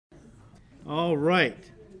All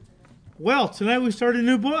right. Well, tonight we start a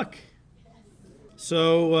new book.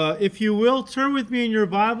 So if you will, turn with me in your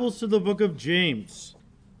Bibles to the book of James.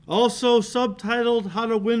 Also subtitled, How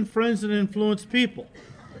to Win Friends and Influence People.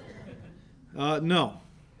 No.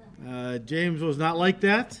 James was not like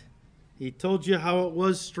that. He told you how it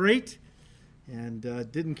was straight and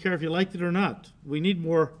didn't care if you liked it or not. We need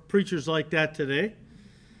more preachers like that today.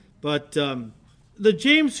 But the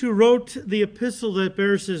James who wrote the epistle that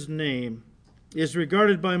bears his name is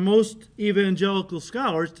regarded by most evangelical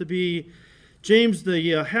scholars to be James,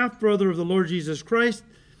 the half-brother of the Lord Jesus Christ,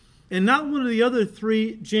 and not one of the other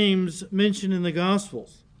three James mentioned in the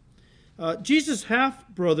Gospels. Jesus'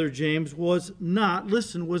 half-brother James was not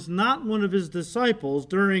one of his disciples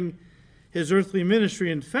during his earthly ministry.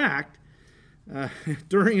 In fact,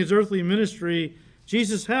 during his earthly ministry,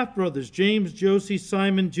 Jesus' half-brothers, James, Joseph,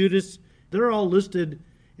 Simon, Judas, they're all listed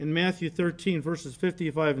in Matthew 13, verses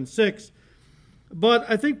 55 and 6. But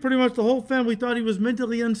I think pretty much the whole family thought he was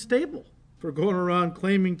mentally unstable for going around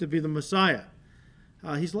claiming to be the Messiah.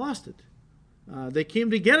 He's lost it. They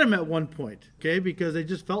came to get him at one point, okay, because they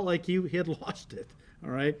just felt like he had lost it,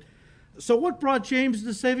 all right? So what brought James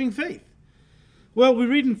to saving faith? Well, we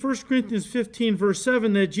read in 1 Corinthians 15, verse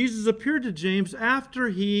 7, that Jesus appeared to James after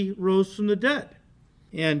he rose from the dead.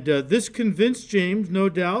 And this convinced James, no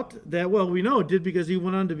doubt, that, well, we know it did because he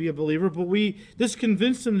went on to be a believer, but this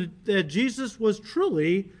convinced him that Jesus was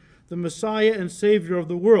truly the Messiah and Savior of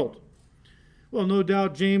the world. Well, no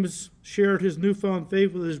doubt James shared his newfound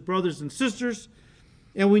faith with his brothers and sisters,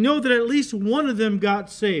 and we know that at least one of them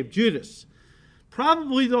got saved, Judas.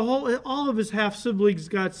 Probably all of his half-siblings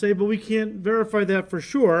got saved, but we can't verify that for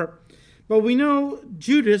sure. But we know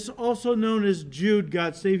Judas, also known as Jude,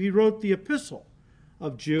 got saved. He wrote the epistle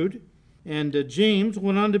of Jude, and James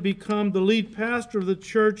went on to become the lead pastor of the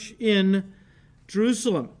church in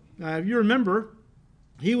Jerusalem. If you remember,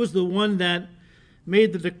 he was the one that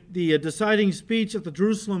made the deciding speech at the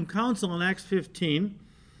Jerusalem Council in Acts 15,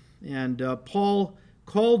 and Paul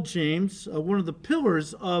called James one of the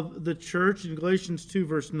pillars of the church in Galatians 2,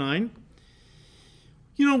 verse 9.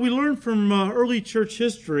 You know, we learn from early church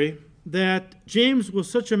history that James was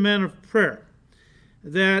such a man of prayer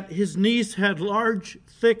that his knees had large,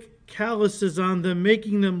 thick calluses on them,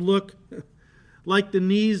 making them look like the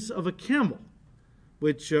knees of a camel,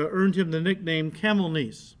 which earned him the nickname Camel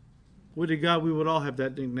Knees. Would to God we would all have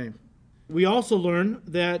that nickname. We also learn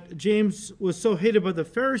that James was so hated by the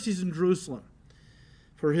Pharisees in Jerusalem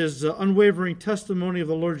for his unwavering testimony of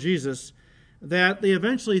the Lord Jesus that they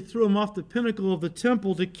eventually threw him off the pinnacle of the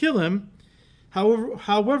temple to kill him.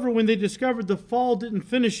 However, when they discovered the fall didn't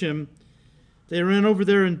finish him, they ran over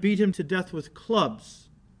there and beat him to death with clubs.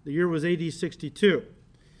 The year was AD 62.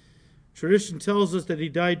 Tradition tells us that he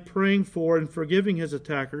died praying for and forgiving his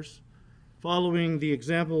attackers, following the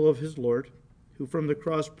example of his Lord, who from the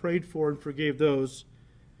cross prayed for and forgave those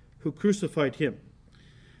who crucified him.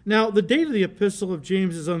 Now, the date of the epistle of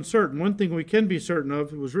James is uncertain. One thing we can be certain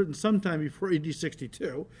of, it was written sometime before AD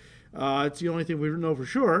 62. It's the only thing we know for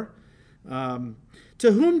sure. To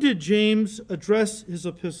whom did James address his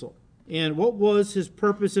epistle? And what was his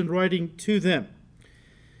purpose in writing to them?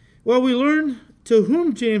 Well, we learn to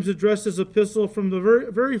whom James addressed his epistle from the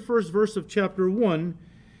very first verse of chapter 1.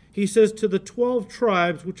 He says, to the 12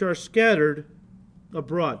 tribes which are scattered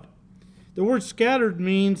abroad. The word scattered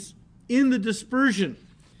means in the dispersion,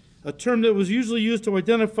 a term that was usually used to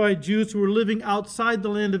identify Jews who were living outside the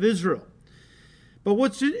land of Israel. But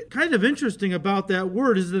what's kind of interesting about that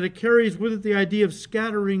word is that it carries with it the idea of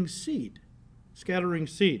scattering seed. Scattering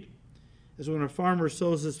seed is when a farmer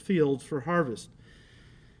sows his fields for harvest.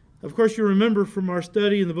 Of course, you remember from our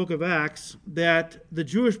study in the book of Acts that the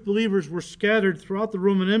Jewish believers were scattered throughout the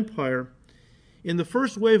Roman Empire in the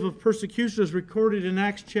first wave of persecution as recorded in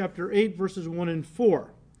Acts chapter 8, verses 1 and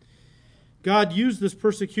 4. God used this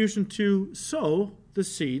persecution to sow the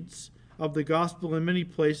seeds of the gospel in many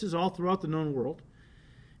places all throughout the known world,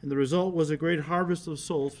 and the result was a great harvest of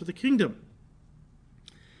souls for the kingdom.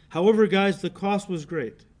 However, guys, the cost was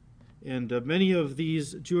great, and many of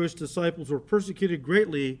these Jewish disciples were persecuted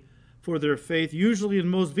greatly for their faith, usually and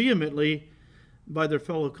most vehemently by their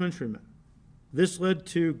fellow countrymen. This led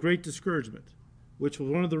to great discouragement, which was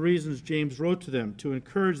one of the reasons James wrote to them, to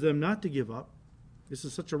encourage them not to give up. This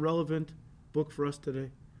is such a relevant book for us today,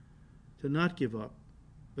 to not give up,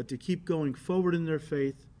 but to keep going forward in their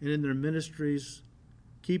faith and in their ministries,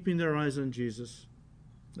 keeping their eyes on Jesus,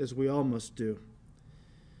 as we all must do.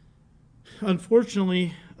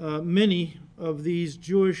 Unfortunately, many of these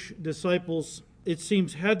Jewish disciples, it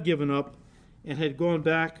seems, had given up and had gone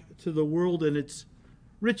back to the world and its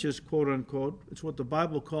riches, quote unquote. It's what the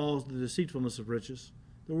Bible calls the deceitfulness of riches.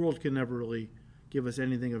 The world can never really give us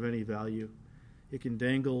anything of any value. It can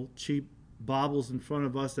dangle cheap baubles in front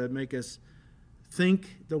of us that make us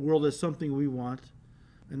think the world is something we want.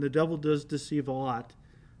 And the devil does deceive a lot.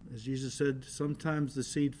 As Jesus said, sometimes the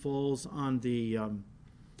seed falls on the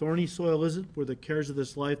thorny soil, is it? Where the cares of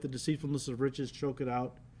this life, the deceitfulness of riches choke it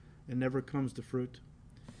out and never comes to fruit.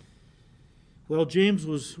 Well, James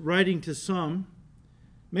was writing to some,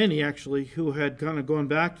 many actually, who had kind of gone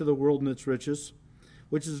back to the world and its riches,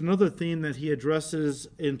 which is another theme that he addresses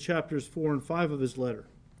in chapters 4 and 5 of his letter.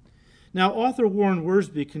 Now, author Warren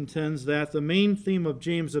Wiersbe contends that the main theme of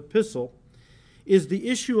James' epistle is the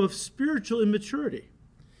issue of spiritual immaturity.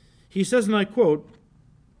 He says, and I quote,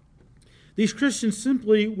 "These Christians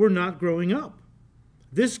simply were not growing up.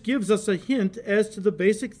 This gives us a hint as to the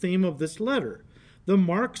basic theme of this letter, the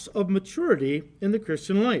marks of maturity in the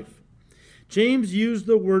Christian life. James used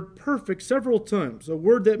the word perfect several times, a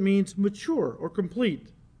word that means mature or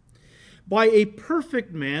complete. By a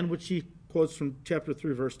perfect man," which he quotes from chapter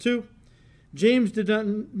 3, verse 2, James did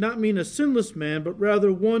not mean a sinless man, but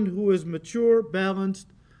rather one who is mature,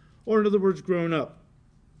 balanced, or in other words, grown up.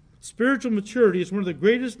 Spiritual maturity is one of the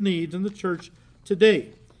greatest needs in the church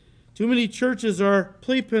today. Too many churches are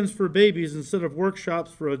playpens for babies instead of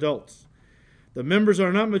workshops for adults. The members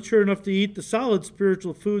are not mature enough to eat the solid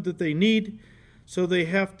spiritual food that they need, so they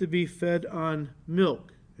have to be fed on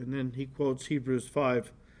milk. And then he quotes Hebrews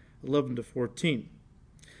 5:11-14.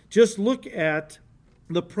 Just look at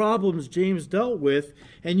the problems James dealt with,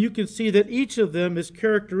 and you can see that each of them is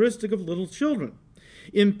characteristic of little children.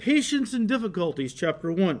 Impatience and difficulties,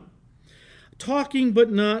 chapter 1. Talking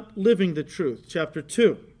but not living the truth, chapter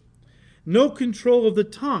 2. No control of the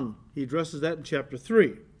tongue, he addresses that in chapter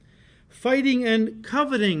 3. Fighting and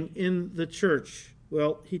coveting in the church,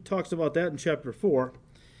 well, he talks about that in chapter 4.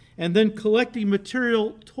 And then collecting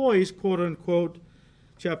material toys, quote unquote,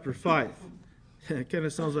 chapter 5. It kind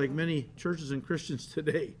of sounds like many churches and Christians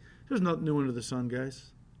today. There's nothing new under the sun,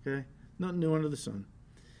 guys. Okay? Nothing new under the sun.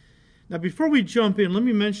 Now, before we jump in, let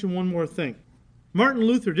me mention one more thing. Martin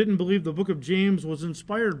Luther didn't believe the book of James was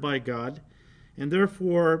inspired by God, and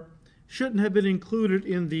therefore shouldn't have been included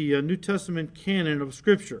in the New Testament canon of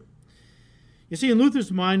Scripture. You see, in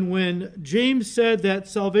Luther's mind, when James said that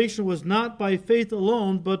salvation was not by faith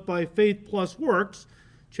alone, but by faith plus works,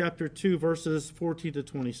 chapter 2, verses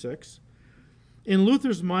 14-26, in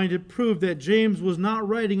Luther's mind, it proved that James was not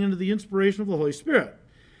writing under the inspiration of the Holy Spirit.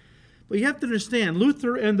 But you have to understand,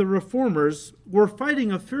 Luther and the Reformers were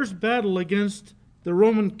fighting a fierce battle against the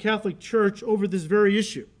Roman Catholic Church over this very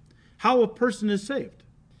issue, how a person is saved.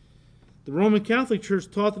 The Roman Catholic Church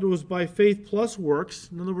taught that it was by faith plus works,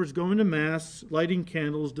 in other words, going to Mass, lighting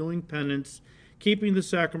candles, doing penance, keeping the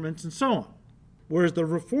sacraments, and so on. Whereas the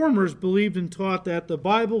Reformers believed and taught that the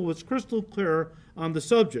Bible was crystal clear on the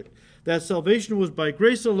subject, that salvation was by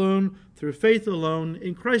grace alone, through faith alone,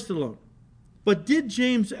 in Christ alone. But did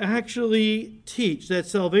James actually teach that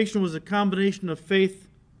salvation was a combination of faith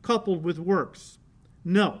coupled with works?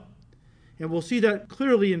 No. And we'll see that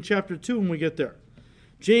clearly in chapter 2 when we get there.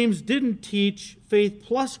 James didn't teach faith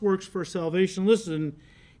plus works for salvation. Listen,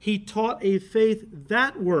 he taught a faith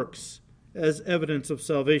that works as evidence of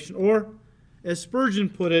salvation. Or, as Spurgeon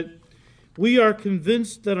put it, we are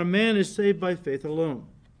convinced that a man is saved by faith alone.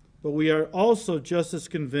 But we are also just as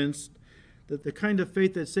convinced that the kind of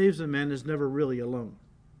faith that saves a man is never really alone.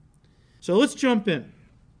 So let's jump in.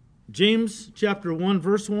 James chapter 1,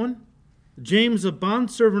 verse 1. James, a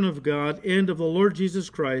bondservant of God and of the Lord Jesus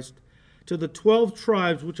Christ, to the 12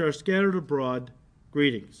 tribes which are scattered abroad,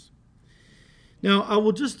 greetings. Now, I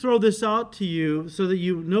will just throw this out to you so that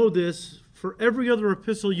you know this for every other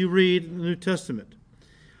epistle you read in the New Testament.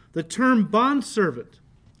 The term bondservant,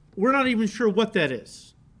 we're not even sure what that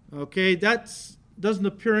is. Okay, that doesn't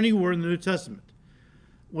appear anywhere in the New Testament.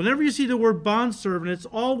 Whenever you see the word bondservant, it's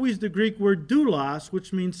always the Greek word doulos,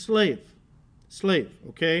 which means slave. Slave,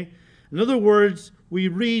 okay? In other words, we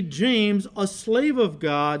read James, a slave of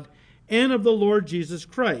God and of the Lord Jesus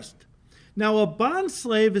Christ. Now, a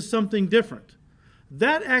bondslave is something different.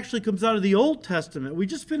 That actually comes out of the Old Testament. We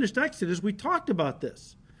just finished Exodus. We talked about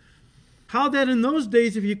this. How that in those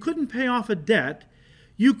days, if you couldn't pay off a debt,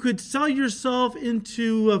 you could sell yourself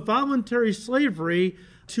into a voluntary slavery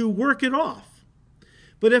to work it off.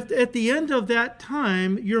 But if at the end of that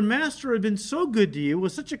time, your master had been so good to you,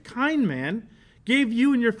 was such a kind man, gave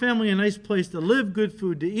you and your family a nice place to live, good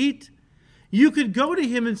food to eat, you could go to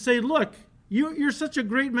him and say, look, you're such a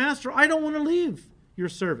great master, I don't want to leave your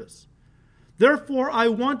service. Therefore, I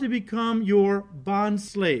want to become your bond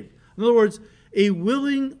slave. In other words, a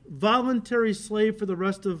willing, voluntary slave for the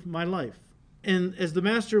rest of my life. And as the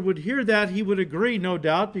master would hear that, he would agree, no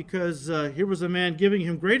doubt, because here was a man giving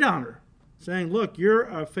him great honor, saying, look, you're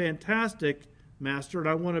a fantastic master, and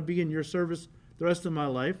I want to be in your service the rest of my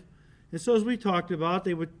life. And so as we talked about,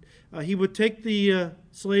 he would take the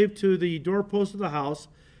slave to the doorpost of the house,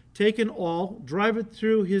 take an awl, drive it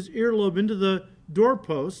through his earlobe into the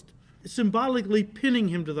doorpost, symbolically pinning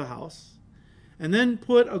him to the house, and then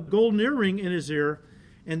put a golden earring in his ear.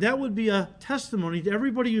 And that would be a testimony to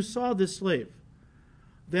everybody who saw this slave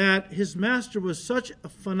that his master was such a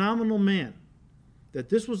phenomenal man, that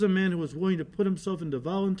this was a man who was willing to put himself into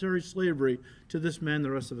voluntary slavery to this man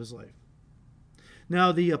the rest of his life.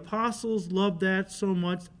 Now, the apostles loved that so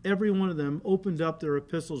much, every one of them opened up their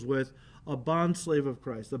epistles with a bond slave of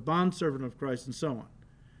Christ, a bond servant of Christ, and so on.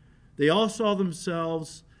 They all saw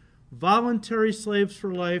themselves voluntary slaves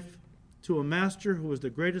for life to a master who was the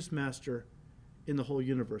greatest master in the whole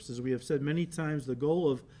universe. As we have said many times, the goal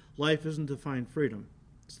of life isn't to find freedom,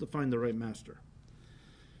 it's to find the right master.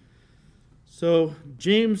 So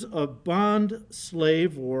James, a bond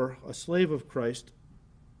slave or a slave of Christ,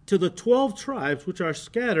 to the 12 tribes which are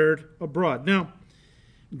scattered abroad. Now,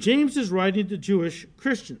 James is writing to Jewish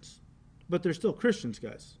Christians, but they're still Christians,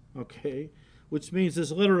 guys, okay? Which means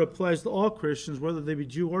this letter applies to all Christians, whether they be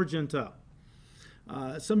Jew or Gentile.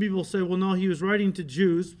 Some people say, well, no, he was writing to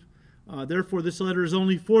Jews, therefore this letter is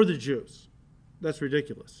only for the Jews. That's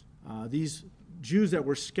ridiculous. These Jews that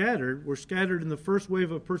were scattered in the first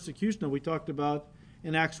wave of persecution that we talked about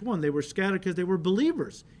in Acts 1. They were scattered because they were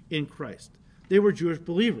believers in Christ. They were Jewish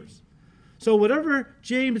believers. So whatever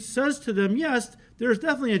James says to them, yes, there's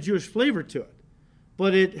definitely a Jewish flavor to it,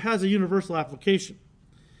 but it has a universal application.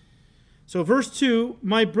 So verse 2,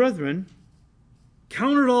 my brethren,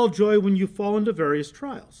 count it all joy when you fall into various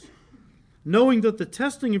trials, knowing that the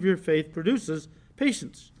testing of your faith produces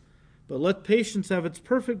patience. But let patience have its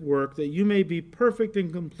perfect work, that you may be perfect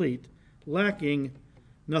and complete, lacking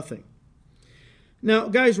nothing. Now,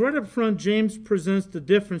 guys, right up front, James presents the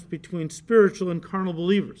difference between spiritual and carnal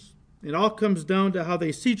believers. It all comes down to how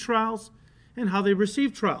they see trials and how they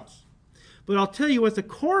receive trials. But I'll tell you, at the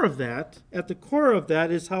core of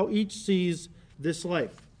that is how each sees this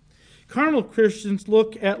life. Carnal Christians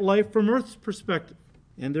look at life from earth's perspective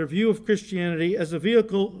and their view of Christianity as a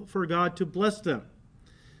vehicle for God to bless them.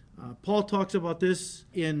 Paul talks about this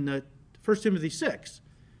in 1 Timothy 6.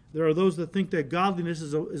 There are those that think that godliness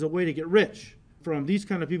is a way to get rich. From these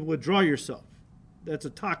kind of people, withdraw yourself. That's a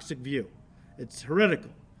toxic view. It's heretical.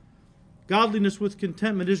 Godliness with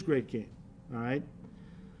contentment is great gain. All right?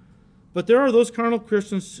 But there are those carnal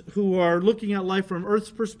Christians who are looking at life from earth's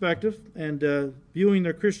perspective and viewing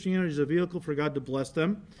their Christianity as a vehicle for God to bless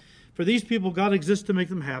them. For these people, God exists to make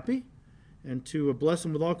them happy and to bless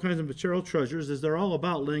them with all kinds of material treasures, as they're all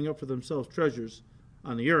about laying up for themselves treasures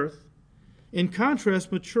on the earth. In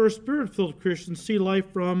contrast, mature, spirit-filled Christians see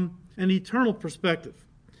life from an eternal perspective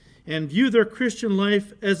and view their Christian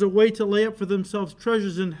life as a way to lay up for themselves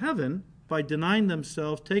treasures in heaven by denying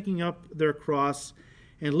themselves, taking up their cross,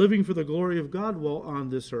 and living for the glory of God while on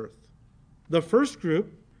this earth. The first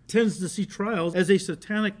group tends to see trials as a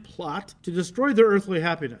satanic plot to destroy their earthly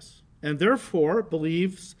happiness, and therefore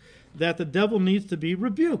believes that the devil needs to be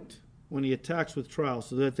rebuked when he attacks with trials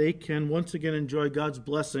so that they can once again enjoy God's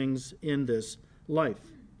blessings in this life.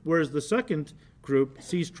 Whereas the second group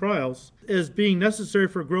sees trials as being necessary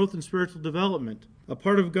for growth and spiritual development, a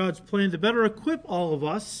part of God's plan to better equip all of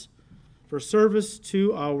us for service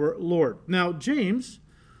to our Lord. Now, James,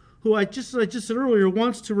 who I just said earlier,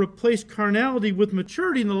 wants to replace carnality with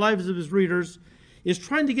maturity in the lives of his readers, is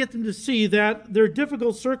trying to get them to see that their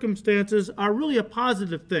difficult circumstances are really a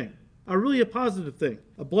positive thing,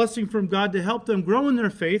 a blessing from God to help them grow in their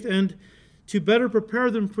faith and to better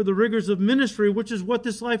prepare them for the rigors of ministry, which is what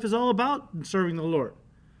this life is all about in serving the Lord.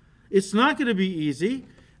 It's not going to be easy.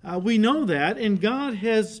 We know that, and God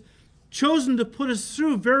has chosen to put us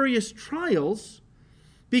through various trials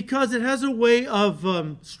because it has a way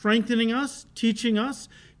of strengthening us, teaching us,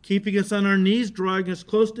 keeping us on our knees, drawing us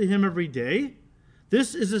close to Him every day.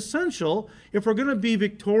 This is essential if we're going to be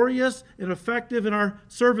victorious and effective in our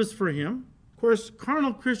service for Him. Of course,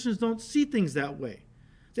 carnal Christians don't see things that way.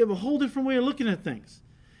 They have a whole different way of looking at things.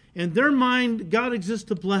 In their mind, God exists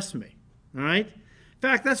to bless me. All right? In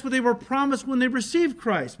fact, that's what they were promised when they received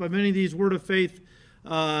Christ by many of these word of faith,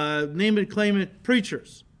 name it, claim it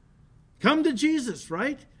preachers. Come to Jesus,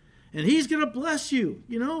 right? And He's going to bless you.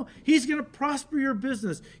 You know, He's going to prosper your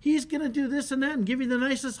business. He's going to do this and that and give you the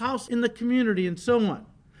nicest house in the community and so on.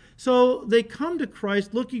 So they come to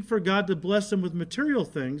Christ looking for God to bless them with material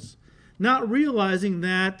things, not realizing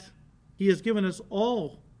that He has given us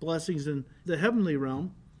all blessings in the heavenly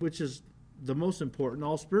realm, which is the most important,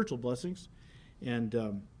 all spiritual blessings,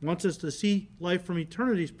 and wants us to see life from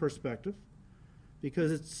eternity's perspective,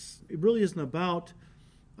 because it really isn't about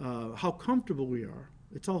how comfortable we are.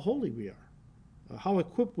 It's how holy we are, how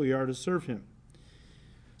equipped we are to serve him.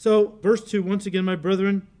 So, verse 2, once again, my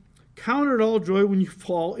brethren, count it all joy when you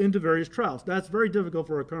fall into various trials. That's very difficult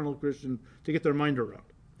for a carnal Christian to get their mind around.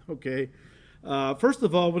 Okay? First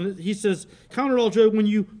of all, when he says, count it all joy when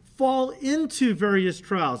you fall into various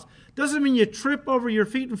trials. Doesn't mean you trip over your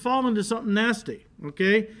feet and fall into something nasty.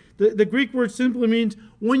 Okay? The Greek word simply means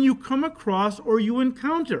when you come across or you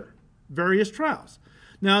encounter various trials.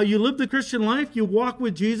 Now, you live the Christian life, you walk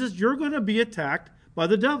with Jesus, you're going to be attacked by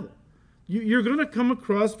the devil. You're going to come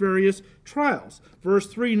across various trials. Verse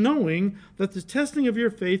 3, knowing that the testing of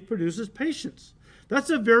your faith produces patience.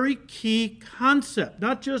 That's a very key concept,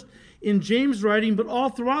 not just in James' writing, but all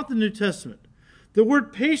throughout the New Testament. The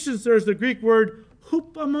word patience there is the Greek word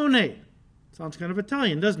hupomone. Sounds kind of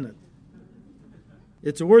Italian, doesn't it?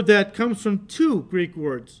 It's a word that comes from two Greek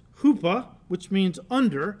words, hupa, which means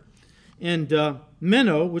under, and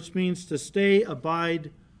meno, which means to stay,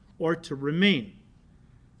 abide, or to remain.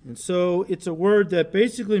 And so it's a word that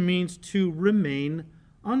basically means to remain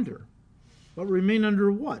under. But remain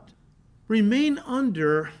under what? Remain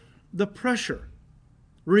under the pressure.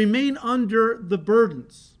 Remain under the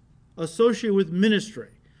burdens associated with ministry,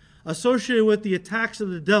 associated with the attacks of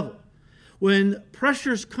the devil. When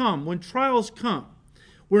pressures come, when trials come,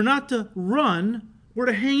 we're not to run, we're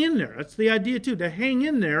to hang in there. That's the idea too, to hang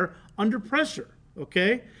in there under pressure.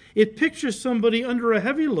 Okay? It pictures somebody under a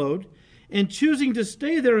heavy load and choosing to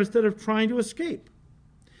stay there instead of trying to escape.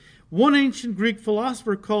 One ancient Greek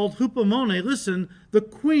philosopher called hupomone, listen, the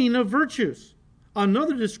queen of virtues.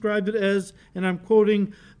 Another described it as, and I'm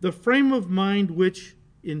quoting, the frame of mind which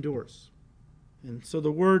endures. And so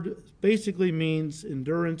the word basically means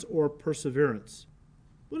endurance or perseverance.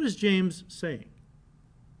 What is James saying?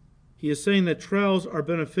 He is saying that trials are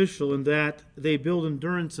beneficial in that they build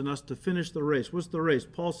endurance in us to finish the race. What's the race?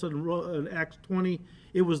 Paul said in Acts 20,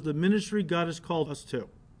 it was the ministry God has called us to.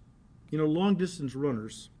 You know, long-distance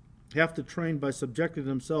runners have to train by subjecting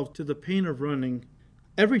themselves to the pain of running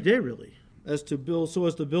every day, really, so as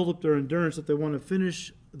to build up their endurance that they want to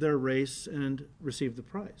finish their race and receive the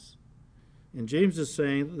prize. And James is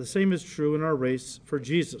saying that the same is true in our race for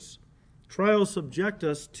Jesus. Trials subject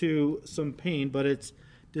us to some pain, but it's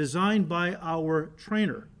designed by our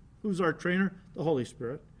trainer. Who's our trainer? The Holy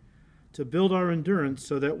Spirit. To build our endurance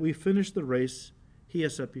so that we finish the race he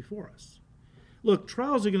has set before us. Look,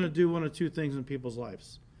 trials are going to do one of two things in people's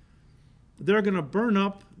lives. They're going to burn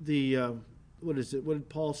up the, what did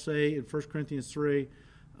Paul say in 1 Corinthians 3?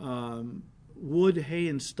 Wood, hay,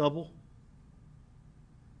 and stubble.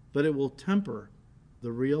 But it will temper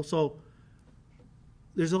the real. So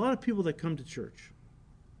there's a lot of people that come to church.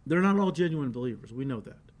 They're not all genuine believers. We know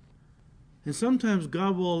that. And sometimes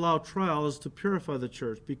God will allow trials to purify the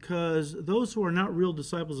church because those who are not real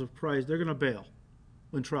disciples of Christ, they're going to bail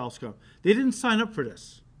when trials come. They didn't sign up for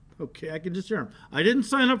this. Okay, I can just hear them. I didn't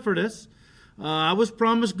sign up for this. I was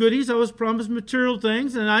promised goodies. I was promised material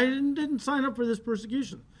things, and I didn't sign up for this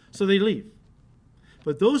persecution. So they leave.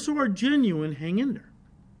 But those who are genuine hang in there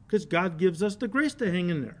because God gives us the grace to hang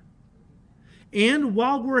in there. And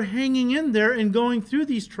while we're hanging in there and going through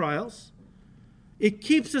these trials, it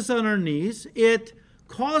keeps us on our knees. It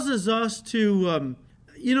causes us to,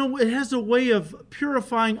 it has a way of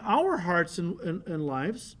purifying our hearts and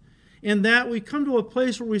lives. And that we come to a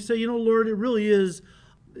place where we say, Lord, it really is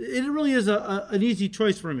an easy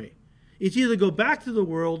choice for me. It's either go back to the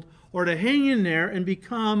world or to hang in there and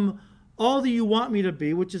become all that you want me to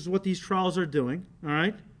be, which is what these trials are doing, all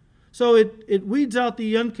right? So it weeds out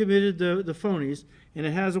the uncommitted, the phonies, and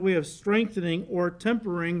it has a way of strengthening or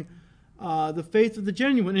tempering the faith of the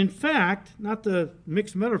genuine. In fact, not to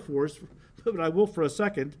mix metaphors, but I will for a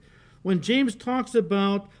second, when James talks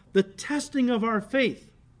about the testing of our faith,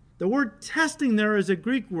 the word testing there is a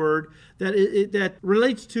Greek word that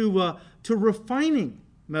relates to refining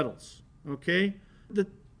metals, okay? The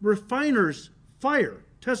refiner's fire,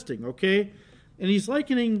 testing, okay? And he's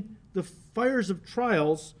likening the fires of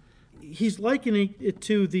trials, he's likening it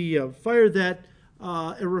to the fire that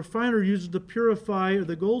a refiner uses to purify, or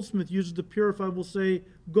the goldsmith uses to purify, we'll say,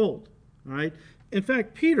 gold, all right? In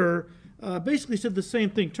fact, Peter basically said the same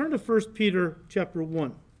thing. Turn to 1 Peter chapter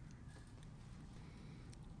 1.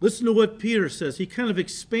 Listen to what Peter says. He kind of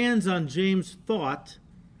expands on James' thought.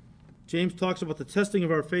 James talks about the testing of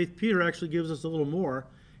our faith. Peter actually gives us a little more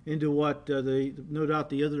into what no doubt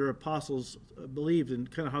the other apostles believed and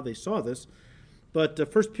kind of how they saw this. But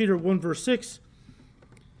 1 Peter 1 verse 6,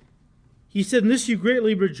 he said, "In this you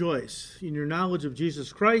greatly rejoice, in your knowledge of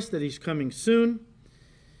Jesus Christ, that he's coming soon.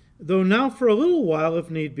 Though now for a little while,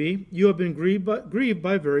 if need be, you have been grieved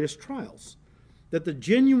by various trials, that the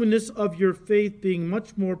genuineness of your faith, being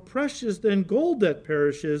much more precious than gold that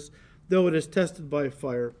perishes, though it is tested by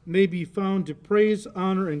fire, may be found to praise,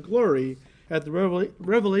 honor, and glory at the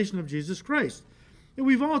revelation of Jesus Christ." And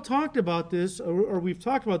we've all talked about this, or we've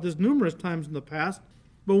talked about this numerous times in the past.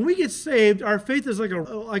 But when we get saved, our faith is like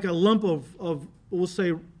a lump of we'll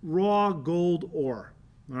say, raw gold ore.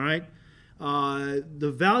 All right?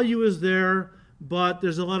 The value is there, but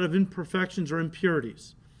there's a lot of imperfections or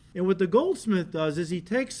impurities. And what the goldsmith does is he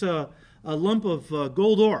takes a lump of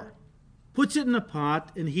gold ore, puts it in a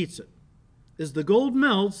pot, and heats it. As the gold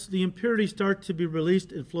melts, the impurities start to be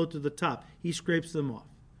released and float to the top. He scrapes them off.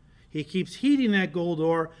 He keeps heating that gold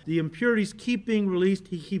ore. The impurities keep being released.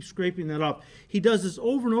 He keeps scraping that off. He does this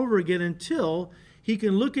over and over again until he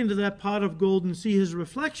can look into that pot of gold and see his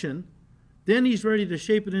reflection. Then he's ready to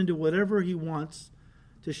shape it into whatever he wants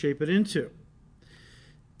to shape it into.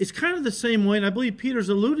 It's kind of the same way, and I believe Peter's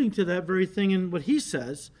alluding to that very thing in what he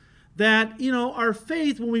says, that, our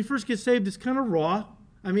faith, when we first get saved, is kind of raw.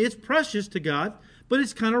 I mean, it's precious to God, but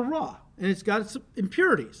it's kind of raw, and it's got some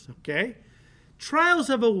impurities, okay? Trials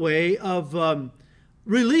have a way of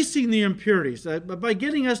releasing the impurities by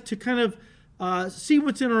getting us to kind of see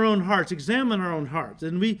what's in our own hearts, examine our own hearts.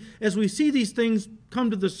 And as we see these things come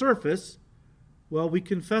to the surface, well, we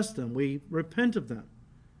confess them, we repent of them,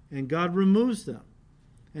 and God removes them.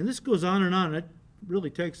 And this goes on and on. It really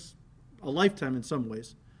takes a lifetime in some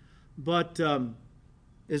ways. But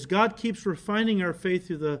as God keeps refining our faith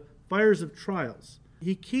through the fires of trials,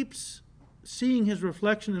 he keeps seeing his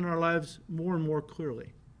reflection in our lives more and more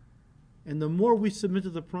clearly. And the more we submit to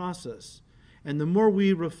the process, and the more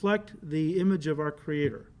we reflect the image of our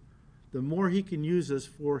Creator, the more he can use us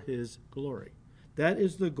for his glory. That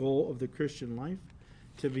is the goal of the Christian life,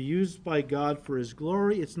 to be used by God for his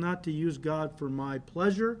glory. It's not to use God for my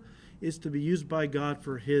pleasure. It's to be used by God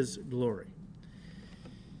for his glory.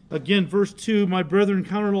 Again, verse 2, "My brethren,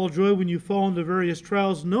 count it all joy when you fall into various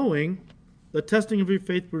trials, knowing the testing of your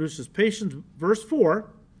faith produces patience." Verse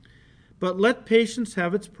 4, "But let patience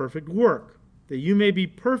have its perfect work, that you may be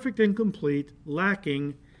perfect and complete,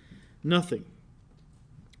 lacking nothing."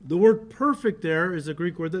 The word perfect there is a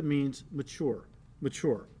Greek word that means mature.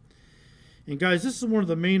 Mature. And guys, this is one of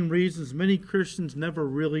the main reasons many Christians never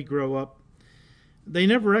really grow up. They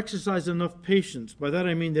never exercise enough patience. By that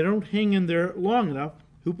I mean they don't hang in there long enough,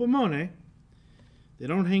 hupomone. They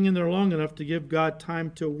don't hang in there long enough to give God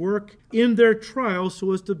time to work in their trials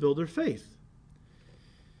so as to build their faith.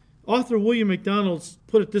 Author William MacDonald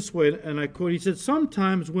put it this way, and I quote, he said,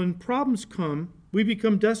 "Sometimes when problems come, we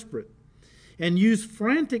become desperate and use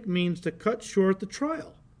frantic means to cut short the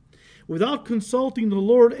trial, without consulting the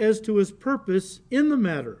Lord as to his purpose in the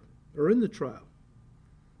matter or in the trial.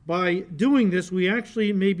 By doing this, we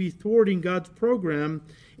actually may be thwarting God's program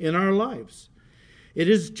in our lives. It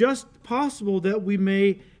is just possible that we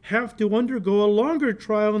may have to undergo a longer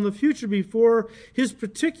trial in the future before his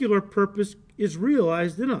particular purpose is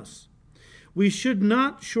realized in us. We should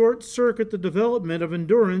not short-circuit the development of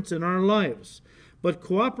endurance in our lives, but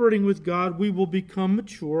cooperating with God, we will become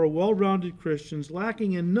mature, well-rounded Christians,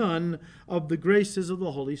 lacking in none of the graces of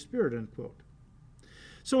the Holy Spirit," unquote.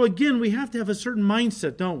 So again, we have to have a certain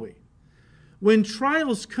mindset, don't we? When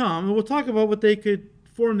trials come, and we'll talk about what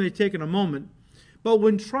form they take in a moment, but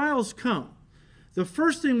when trials come, the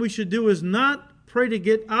first thing we should do is not pray to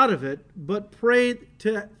get out of it, but pray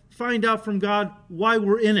to find out from God why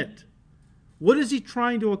we're in it. What is he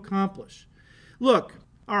trying to accomplish? Look,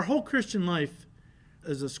 our whole Christian life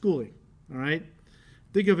is a schooling, all right?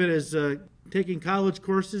 Think of it as taking college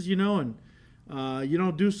courses, and you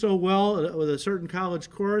don't do so well with a certain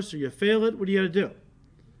college course or you fail it. What do you got to do?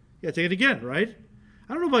 You got to take it again, right?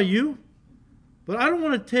 I don't know about you, but I don't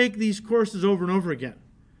want to take these courses over and over again.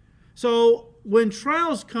 So when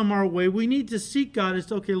trials come our way, we need to seek God as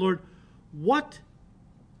to, okay, Lord, what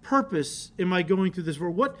purpose am I going through this for?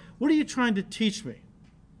 What are you trying to teach me?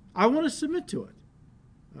 I want to submit to it.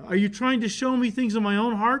 Are you trying to show me things in my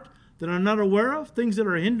own heart that I'm not aware of? Things that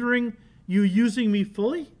are hindering you using me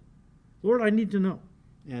fully? Lord, I need to know.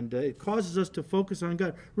 And it causes us to focus on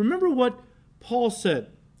God. Remember what Paul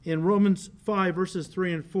said in Romans 5, verses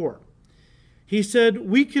 3 and 4. He said,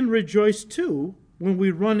 "We can rejoice too when we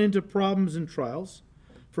run into problems and trials,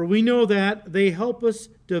 for we know that they help us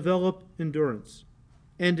develop endurance.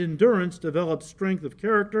 And endurance develops strength of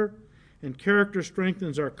character, and character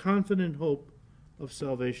strengthens our confident hope of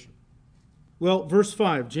salvation." Well, verse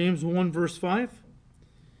 5, James 1, verse 5.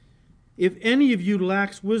 If any of you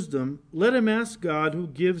lacks wisdom, let him ask God, who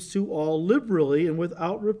gives to all liberally and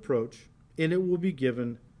without reproach, and it will be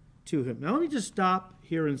given to him. Now let me just stop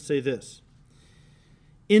here and say this.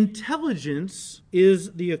 Intelligence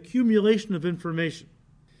is the accumulation of information.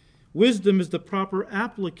 Wisdom is the proper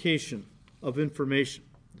application of information.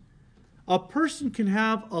 A person can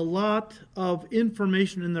have a lot of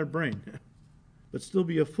information in their brain, but still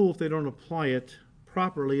be a fool if they don't apply it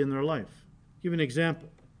properly in their life. I'll give you an example.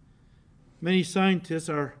 Many scientists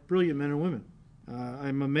are brilliant men and women.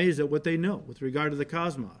 I'm amazed at what they know with regard to the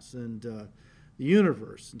cosmos and the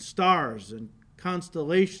universe and stars and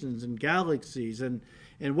constellations and galaxies and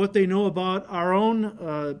what they know about our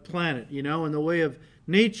own planet, in the way of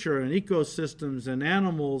nature and ecosystems and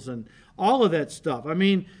animals and all of that stuff. I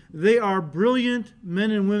mean, they are brilliant men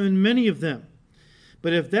and women, many of them.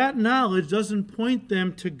 But if that knowledge doesn't point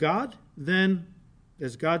them to God, then,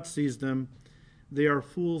 as God sees them, they are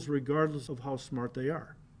fools regardless of how smart they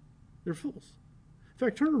are. They're fools. In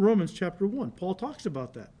fact, turn to Romans chapter 1. Paul talks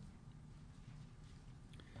about that.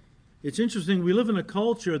 It's interesting, we live in a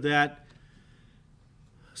culture that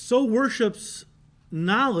so worships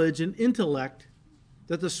knowledge and intellect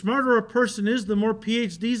that the smarter a person is, the more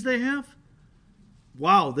PhDs they have.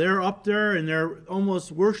 Wow, they're up there and they're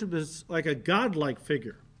almost worshipped as like a godlike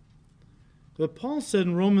figure. But Paul said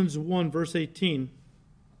in Romans 1, verse 18,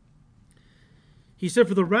 he said,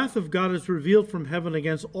 "For the wrath of God is revealed from heaven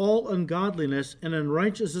against all ungodliness and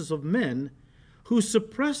unrighteousness of men who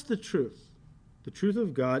suppress the truth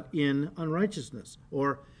of God in unrighteousness,"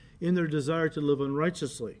 or in their desire to live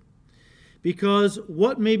unrighteously. "Because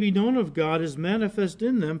what may be known of God is manifest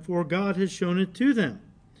in them, for God has shown it to them.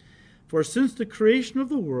 For since the creation of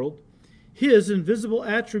the world, his invisible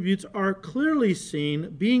attributes are clearly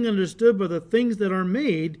seen, being understood by the things that are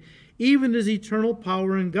made, even his eternal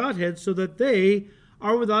power and Godhead, so that they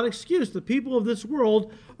are without excuse." The people of this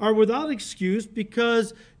world are without excuse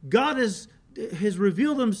because God has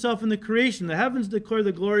revealed himself in the creation. The heavens declare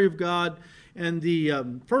the glory of God, and the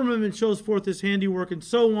firmament shows forth his handiwork, and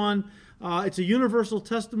so on. It's a universal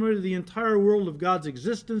testimony to the entire world of God's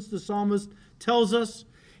existence, the psalmist tells us.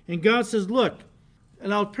 And God says, look,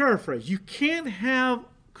 and I'll paraphrase, you can't have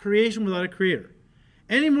creation without a creator,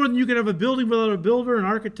 any more than you can have a building without a builder, an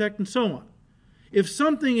architect, and so on. If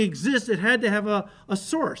something exists, it had to have a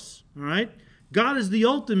source, all right? God is the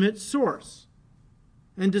ultimate source.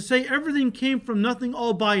 And to say everything came from nothing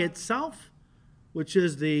all by itself, which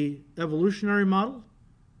is the evolutionary model,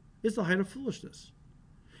 is the height of foolishness.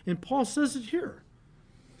 And Paul says it here.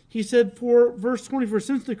 He said, for verse 24,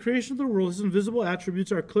 "Since the creation of the world, his invisible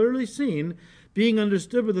attributes are clearly seen, being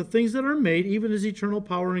understood by the things that are made, even his eternal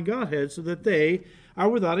power and Godhead, so that they are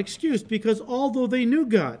without excuse. Because although they knew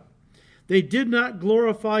God, they did not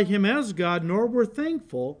glorify him as God, nor were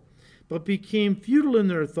thankful, but became futile in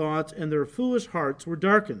their thoughts, and their foolish hearts were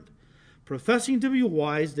darkened. Professing to be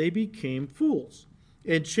wise, they became fools,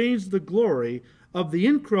 and changed the glory of the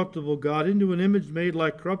incorruptible God into an image made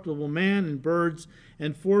like corruptible man and birds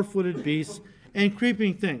and four-footed beasts and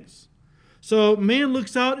creeping things." So man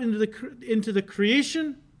looks out into the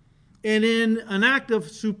creation, and in an act of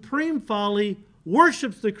supreme folly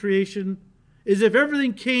worships the creation as if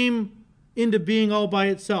everything came into being all by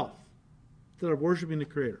itself, instead of worshiping the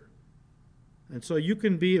Creator. And so you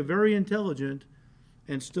can be very intelligent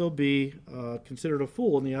and still be considered a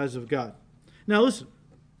fool in the eyes of God. Now listen,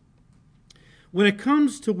 when it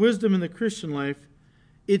comes to wisdom in the Christian life,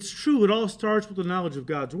 it's true it all starts with the knowledge of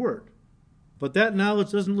God's Word. But that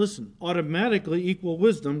knowledge doesn't automatically equal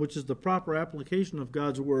wisdom, which is the proper application of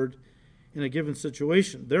God's Word in a given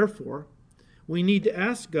situation. Therefore, we need to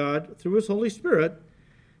ask God, through his Holy Spirit,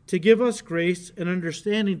 to give us grace and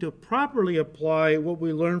understanding to properly apply what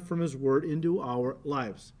we learn from his Word into our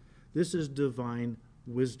lives. This is divine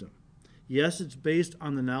wisdom. Yes, it's based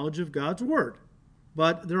on the knowledge of God's Word.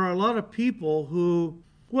 But there are a lot of people who,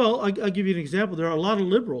 well, I'll give you an example. There are a lot of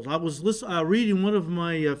liberals. I was reading one of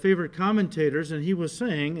my favorite commentators, and he was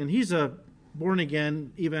saying, and he's a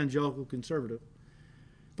born-again evangelical conservative,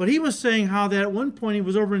 but he was saying how that at one point he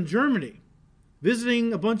was over in Germany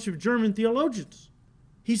visiting a bunch of German theologians.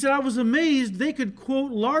 He said, I was amazed they could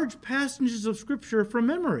quote large passages of Scripture from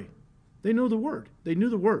memory. They know the Word. They knew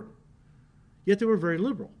the Word. Yet they were very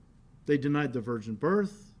liberal. They denied the virgin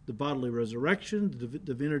birth, the bodily resurrection, the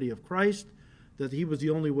divinity of Christ, that he was the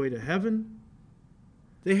only way to heaven.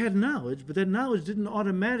 They had knowledge, but that knowledge didn't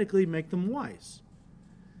automatically make them wise.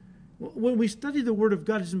 When we study the Word of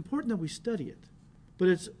God, it's important that we study it. But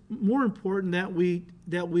it's more important that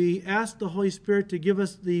we ask the Holy Spirit to give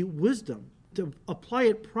us the wisdom to apply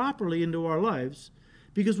it properly into our lives,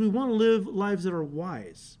 because we want to live lives that are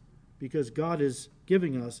wise. because God is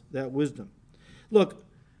giving us that wisdom. Look,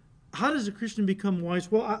 how does a Christian become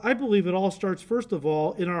wise? Well, I believe it all starts, first of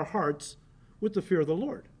all, in our hearts with the fear of the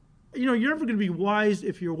Lord. You know, you're never going to be wise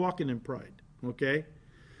if you're walking in pride, okay?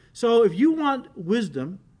 So if you want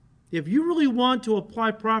wisdom, if you really want to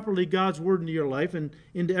apply properly God's word into your life and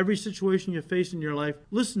into every situation you face in your life,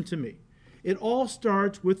 listen to me. It all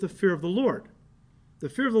starts with the fear of the Lord. The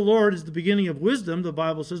fear of the Lord is the beginning of wisdom. The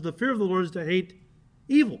Bible says the fear of the Lord is to hate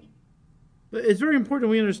evil. But it's very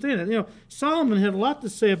important we understand it. You know, Solomon had a lot to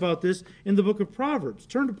say about this in the book of Proverbs.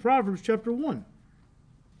 Turn to Proverbs chapter 1.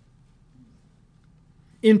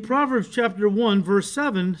 In Proverbs chapter 1, verse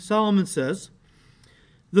 7, Solomon says,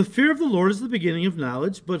 "The fear of the Lord is the beginning of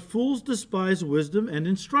knowledge, but fools despise wisdom and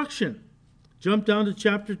instruction." Jump down to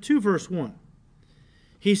chapter 2, verse 1.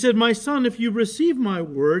 He said, "My son, if you receive my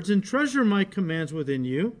words and treasure my commands within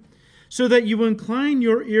you, so that you incline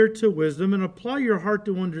your ear to wisdom and apply your heart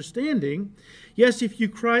to understanding, yes, if you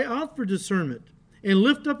cry out for discernment and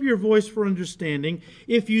lift up your voice for understanding,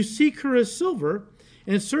 if you seek her as silver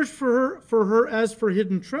and search for her as for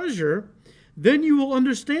hidden treasure, then you will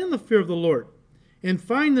understand the fear of the Lord and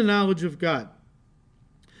find the knowledge of God.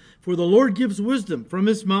 For the Lord gives wisdom. From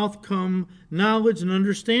his mouth come knowledge and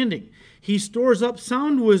understanding. He stores up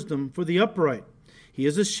sound wisdom for the upright. He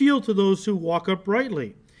is a shield to those who walk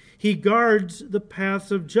uprightly. He guards the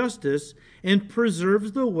paths of justice and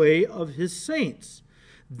preserves the way of his saints.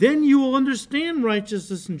 Then you will understand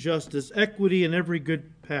righteousness and justice, equity, and every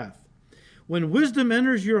good path. When wisdom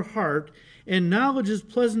enters your heart and knowledge is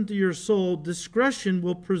pleasant to your soul, discretion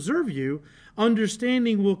will preserve you,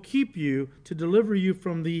 understanding will keep you to deliver you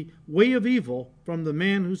from the way of evil, from the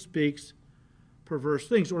man who speaks perverse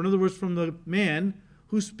things. Or in other words, from the man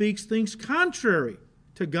who speaks things contrary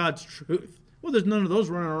to God's truth. Well, there's none of those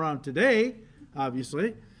running around today,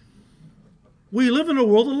 obviously. We live in a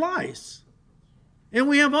world of lies. And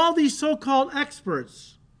we have all these so-called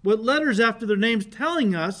experts with letters after their names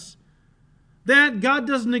telling us that God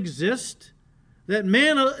doesn't exist, that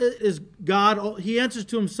man is God. He answers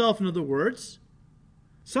to himself, in other words.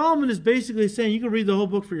 Solomon is basically saying, you can read the whole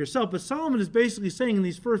book for yourself, but Solomon is basically saying in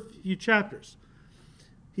these first few chapters,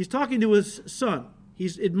 he's talking to his son.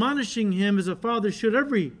 He's admonishing him as a father should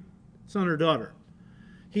every son or daughter.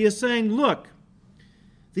 He is saying, look,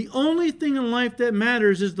 the only thing in life that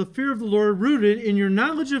matters is the fear of the Lord, rooted in your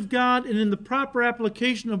knowledge of God and in the proper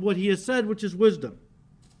application of what he has said, which is wisdom.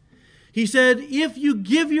 He said, if you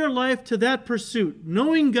give your life to that pursuit,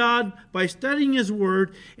 knowing God by studying his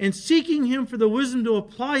word and seeking him for the wisdom to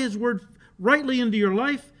apply his word rightly into your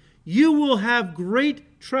life, you will have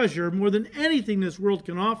great treasure, more than anything this world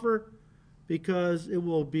can offer, because it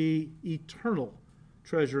will be eternal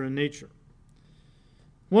treasure in nature.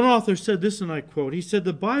 One author said this, and I quote, he said,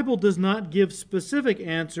 the Bible does not give specific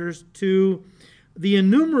answers to the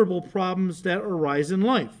innumerable problems that arise in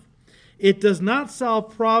life. It does not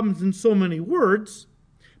solve problems in so many words,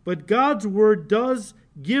 but God's word does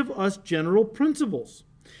give us general principles.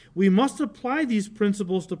 We must apply these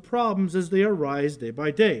principles to problems as they arise day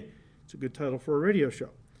by day. It's a good title for a radio show.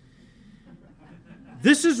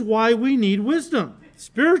 This is why we need wisdom.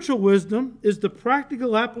 Spiritual wisdom is the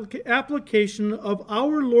practical application of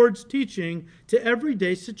our Lord's teaching to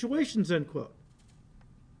everyday situations, end quote.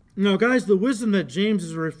 Now, guys, the wisdom that James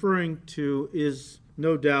is referring to is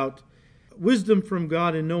no doubt wisdom from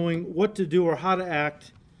God in knowing what to do or how to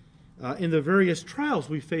act in the various trials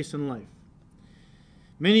we face in life.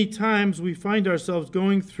 Many times we find ourselves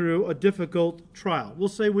going through a difficult trial. We'll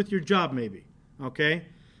say with your job maybe, okay?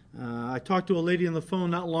 I talked to a lady on the phone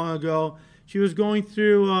not long ago. She was going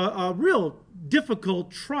through a real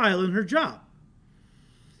difficult trial in her job.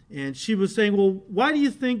 And she was saying, well, why do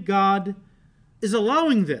you think God is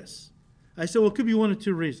allowing this? I said, well, it could be one of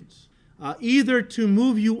two reasons. Either to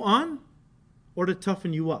move you on or to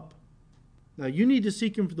toughen you up. Now, you need to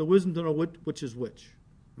seek him for the wisdom to know which is which,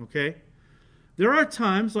 okay? There are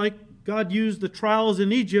times, like God used the trials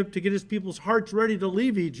in Egypt to get his people's hearts ready to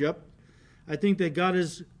leave Egypt. I think that God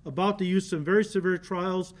is about to use some very severe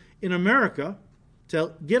trials in America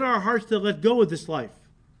to get our hearts to let go of this life.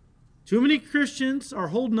 Too many Christians are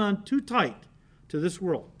holding on too tight to this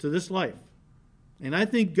world, to this life. And I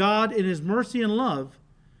think God, in his mercy and love,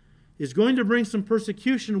 is going to bring some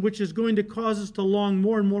persecution which is going to cause us to long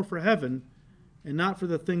more and more for heaven and not for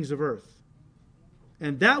the things of earth.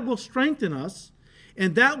 And that will strengthen us,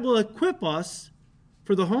 and that will equip us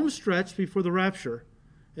for the home stretch before the rapture,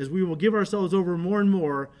 as we will give ourselves over more and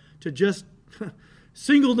more to just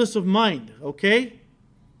singleness of mind, okay?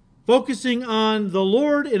 Focusing on the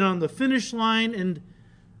Lord and on the finish line, and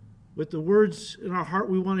With the words in our heart,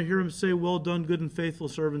 we want to hear him say, "Well done, good and faithful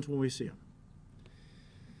servants," when we see him.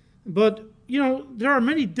 But, there are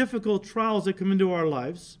many difficult trials that come into our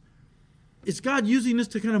lives. Is God using this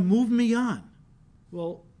to kind of move me on?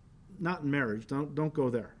 Well, not in marriage. Don't go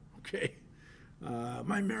there, okay?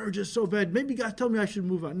 My marriage is so bad. Maybe God told me I should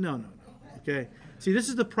move on. No, okay? See, this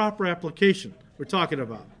is the proper application we're talking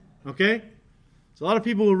about, okay? So a lot of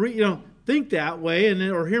people will think that way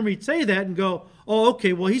or hear me say that and go, "Oh,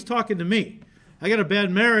 okay, well, he's talking to me. I got a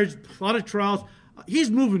bad marriage, a lot of trials.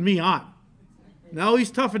 He's moving me on." No,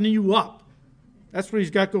 he's toughening you up. That's what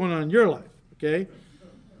he's got going on in your life, okay?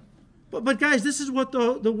 But guys, this is what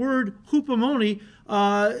the word hupomone,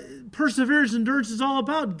 perseverance, endurance is all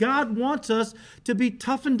about. God wants us to be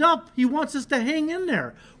toughened up. He wants us to hang in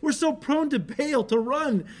there. We're so prone to bail, to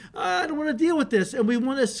run. I don't want to deal with this. And we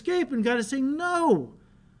want to escape. And God is saying, no,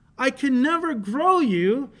 I can never grow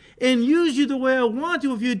you and use you the way I want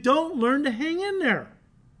to if you don't learn to hang in there.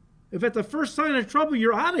 If at the first sign of trouble,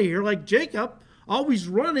 you're out of here, like Jacob, always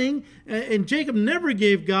running, and Jacob never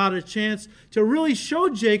gave God a chance to really show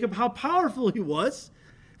Jacob how powerful he was.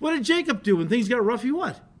 What did Jacob do when things got rough?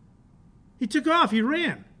 He took off. He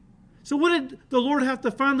ran. So what did the Lord have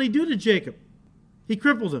to finally do to Jacob? He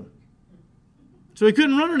crippled him. So he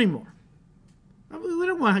couldn't run anymore. We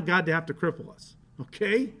don't want God to have to cripple us,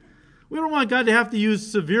 okay? We don't want God to have to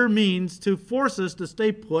use severe means to force us to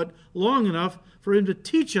stay put long enough for him to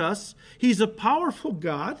teach us. He's a powerful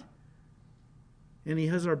God. And he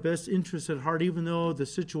has our best interests at heart, even though the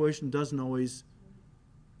situation doesn't always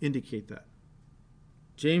indicate that.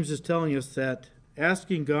 James is telling us that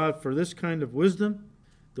asking God for this kind of wisdom,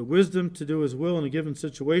 the wisdom to do his will in a given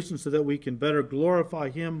situation so that we can better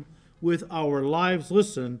glorify him with our lives,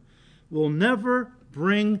 listen, will never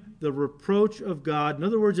bring the reproach of God. In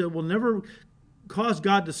other words, it will never cause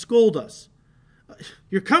God to scold us.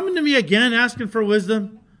 You're coming to me again asking for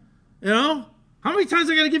wisdom? How many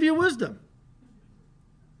times I got to give you wisdom?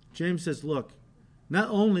 James says, look, not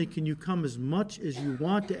only can you come as much as you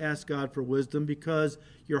want to ask God for wisdom because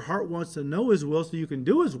your heart wants to know his will so you can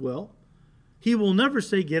do his will, he will never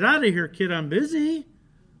say, "Get out of here, kid, I'm busy,"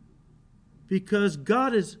 because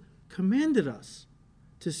God has commanded us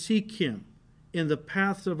to seek him in the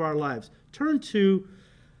paths of our lives. Turn to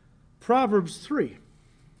Proverbs 3.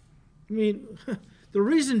 The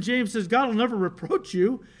reason James says God will never reproach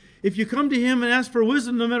you if you come to him and ask for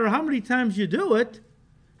wisdom no matter how many times you do it,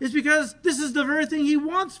 is because this is the very thing he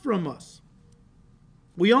wants from us.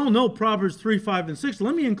 We all know Proverbs 3, 5, and 6.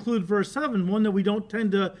 Let me include verse 7, one that we don't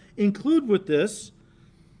tend to include with this.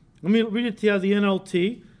 Let me read it to you out of the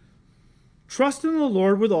NLT. Trust in the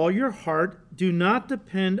Lord with all your heart. Do not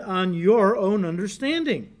depend on your own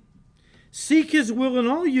understanding. Seek his will in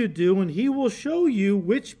all you do, and he will show you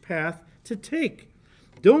which path to take.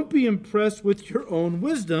 Don't be impressed with your own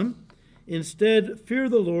wisdom. Instead, fear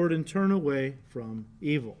the Lord and turn away from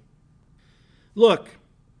evil. Look,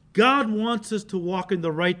 God wants us to walk in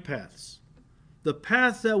the right paths. The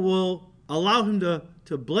paths that will allow him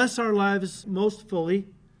to bless our lives most fully,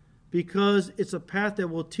 because it's a path that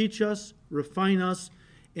will teach us, refine us,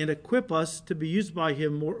 and equip us to be used by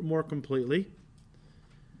him more completely.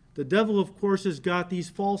 The devil, of course, has got these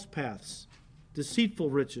false paths, deceitful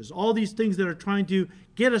riches, all these things that are trying to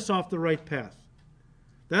get us off the right path.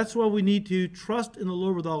 That's why we need to trust in the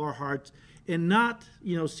Lord with all our hearts and not,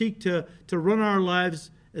 seek to run our lives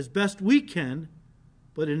as best we can,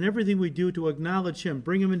 but in everything we do to acknowledge him,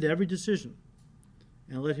 bring him into every decision,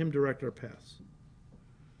 and let him direct our paths.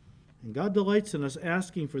 And God delights in us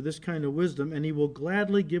asking for this kind of wisdom, and he will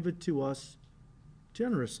gladly give it to us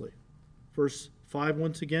generously. Verse 5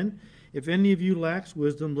 once again, if any of you lacks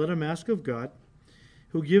wisdom, let him ask of God,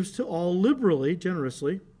 who gives to all liberally,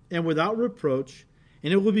 generously, and without reproach,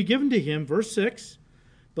 and it will be given to him. Verse 6,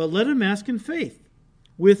 but let him ask in faith,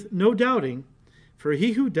 with no doubting, for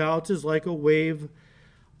he who doubts is like a wave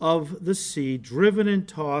of the sea, driven and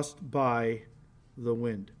tossed by the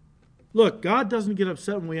wind. Look, God doesn't get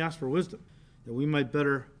upset when we ask for wisdom, that we might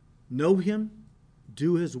better know him,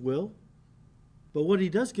 do his will. But what he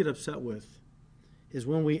does get upset with is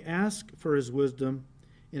when we ask for his wisdom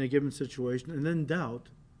in a given situation and then doubt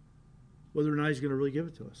whether or not he's going to really give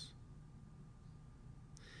it to us.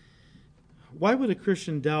 Why would a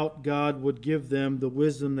Christian doubt God would give them the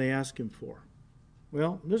wisdom they ask him for?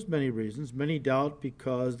 Well, there's many reasons. Many doubt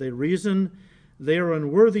because they reason they are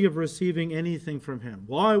unworthy of receiving anything from him.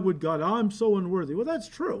 Why would God? I'm so unworthy. Well, that's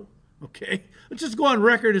true. Okay? Let's just go on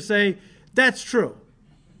record and say that's true.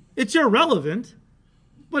 It's irrelevant,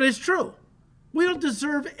 but it's true. We don't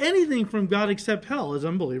deserve anything from God except hell as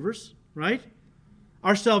unbelievers, right?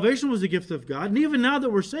 Our salvation was a gift of God. And even now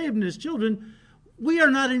that we're saved and His children, we are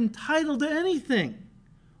not entitled to anything.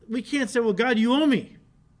 We can't say, well, God, you owe me.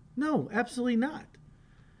 No, absolutely not.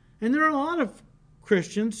 And there are a lot of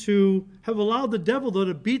Christians who have allowed the devil, though,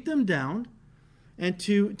 to beat them down and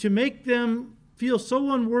to make them feel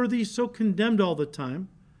so unworthy, so condemned all the time,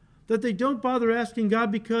 that they don't bother asking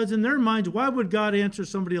God, because in their minds, why would God answer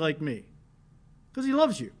somebody like me? Because He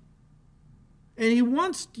loves you. And He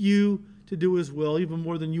wants you to do His will even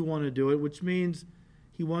more than you want to do it, which means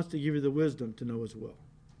He wants to give you the wisdom to know His will.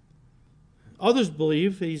 Others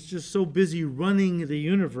believe He's just so busy running the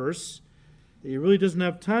universe that He really doesn't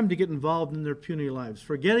have time to get involved in their puny lives,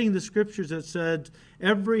 forgetting the scriptures that said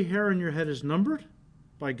every hair on your head is numbered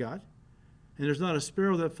by God, and there's not a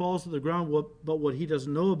sparrow that falls to the ground but what He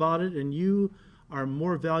doesn't know about it, and you are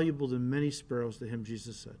more valuable than many sparrows to Him,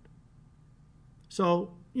 Jesus said.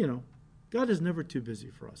 So, God is never too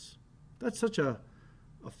busy for us. That's such a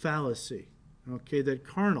fallacy, okay, that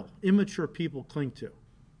carnal, immature people cling to.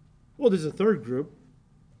 Well, there's a third group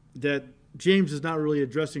that James is not really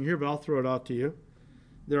addressing here, but I'll throw it out to you.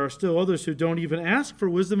 There are still others who don't even ask for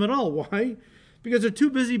wisdom at all. Why? Because they're too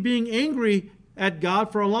busy being angry at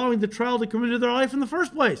God for allowing the trial to come into their life in the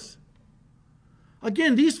first place.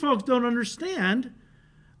 Again, these folks don't understand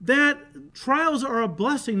that trials are a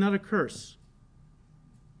blessing, not a curse.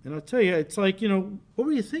 And I'll tell you, it's like, what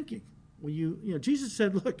were you thinking? When Jesus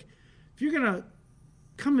said, look, if you're going to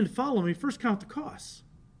come and follow me, first count the costs.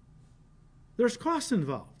 There's costs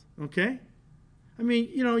involved, okay? I mean,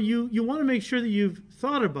 you want to make sure that you've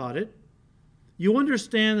thought about it. You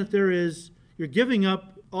understand that you're giving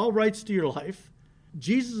up all rights to your life.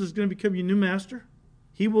 Jesus is going to become your new master.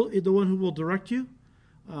 He will, the one who will direct you.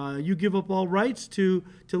 You give up all rights to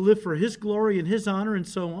live for His glory and His honor and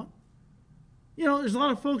so on. There's a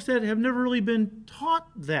lot of folks that have never really been taught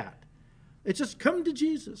that. It's just come to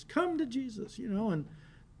Jesus, and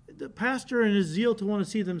the pastor and his zeal to want to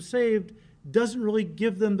see them saved doesn't really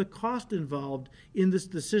give them the cost involved in this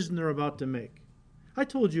decision they're about to make. I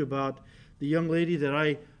told you about the young lady that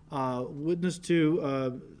I witnessed to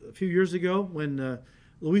a few years ago when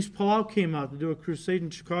Luis Palau came out to do a crusade in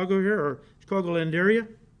Chicago here, or Chicagoland area.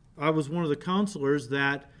 I was one of the counselors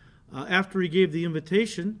that after he gave the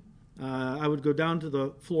invitation, I would go down to the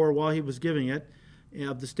floor while he was giving it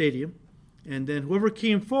of the stadium, and then whoever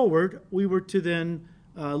came forward, we were to then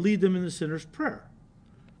lead them in the sinner's prayer.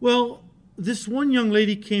 Well, this one young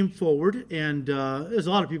lady came forward, and there's a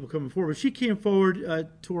lot of people coming forward. She came forward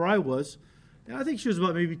to where I was, and I think she was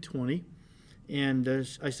about maybe 20, and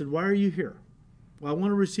I said, why are you here? Well, I want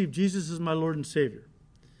to receive Jesus as my Lord and Savior.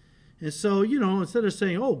 And so, instead of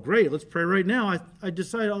saying, oh, great, let's pray right now, I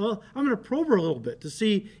decided, well, I'm going to probe her a little bit to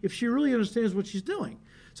see if she really understands what she's doing.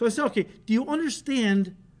 So I said, okay, do you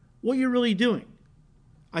understand what you're really doing?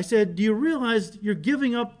 I said, do you realize you're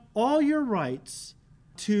giving up all your rights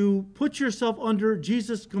to put yourself under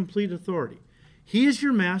Jesus' complete authority? He is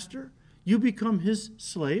your master. You become His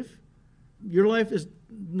slave. Your life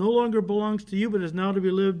no longer belongs to you, but is now to be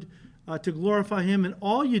lived to glorify Him in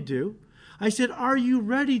all you do. I said, are you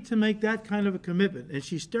ready to make that kind of a commitment? And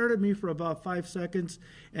she stared at me for about 5 seconds,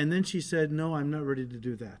 and then she said, no, I'm not ready to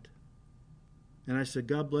do that. And I said,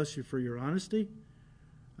 God bless you for your honesty.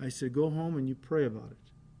 I said, go home and you pray about it,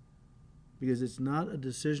 because it's not a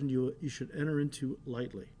decision you should enter into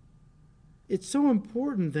lightly. It's so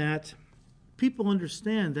important that people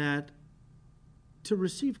understand that to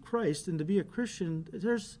receive Christ and to be a Christian,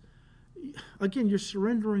 you're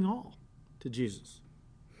surrendering all to Jesus.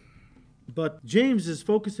 But James is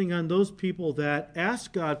focusing on those people that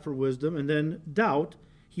ask God for wisdom and then doubt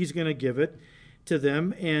He's going to give it to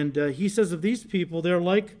them. And he says of these people, they're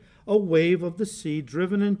like a wave of the sea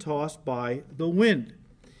driven and tossed by the wind.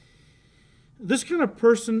 This kind of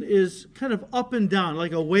person is kind of up and down,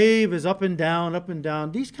 like a wave is up and down, up and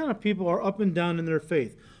down. These kind of people are up and down in their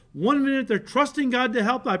faith. 1 minute they're trusting God to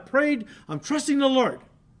help. I prayed, I'm trusting the Lord.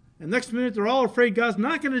 And next minute they're all afraid God's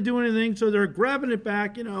not going to do anything, so they're grabbing it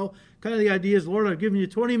back, Kind of the idea is, Lord, I've given you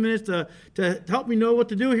 20 minutes to help me know what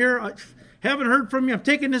to do here. I haven't heard from you. I'm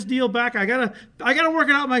taking this deal back. I gotta work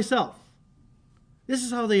it out myself. This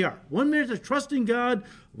is how they are. 1 minute they're trusting God,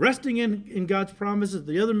 resting in God's promises.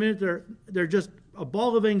 The other minute they're just a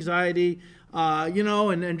ball of anxiety,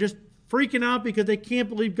 and just freaking out because they can't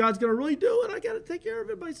believe God's going to really do it. I got to take care of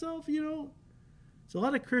it myself, It's a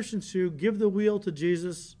lot of Christians who give the wheel to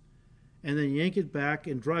Jesus and then yank it back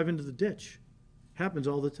and drive into the ditch. Happens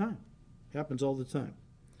all the time.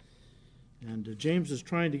 And James is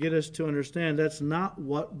trying to get us to understand that's not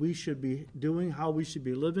what we should be doing, how we should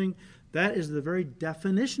be living. That is the very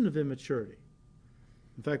definition of immaturity.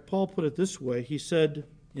 In fact, Paul put it this way. He said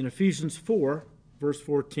in Ephesians 4, verse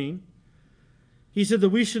 14, he said that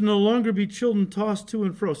we should no longer be children tossed to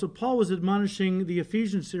and fro. So Paul was admonishing the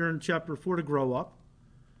Ephesians here in chapter 4 to grow up.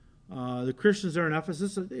 The Christians there in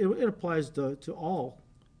Ephesus, it applies to all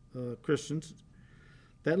Christians,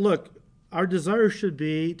 that look, our desire should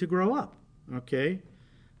be to grow up, okay?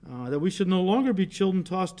 That we should no longer be children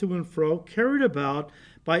tossed to and fro, carried about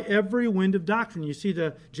by every wind of doctrine. You see,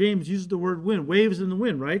 James uses the word wind, waves in the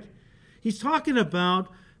wind, right? He's talking about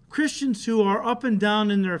Christians who are up and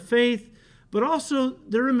down in their faith, but also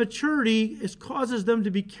their immaturity causes them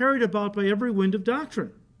to be carried about by every wind of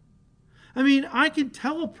doctrine. I mean, I can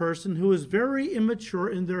tell a person who is very immature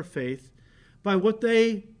in their faith by what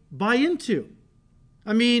they buy into.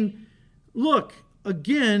 I mean, look,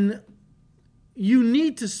 again, you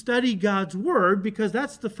need to study God's Word because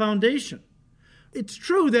that's the foundation. It's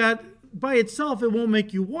true that by itself it won't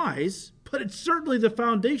make you wise, but it's certainly the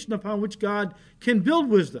foundation upon which God can build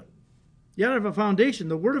wisdom. You have a foundation.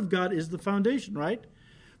 The Word of God is the foundation, right?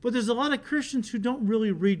 But there's a lot of Christians who don't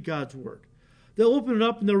really read God's Word. They'll open it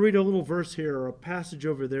up and they'll read a little verse here or a passage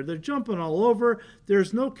over there. They're jumping all over.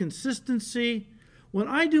 There's no consistency. When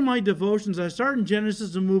I do my devotions, I start in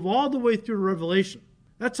Genesis and move all the way through to Revelation.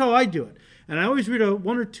 That's how I do it. And I always read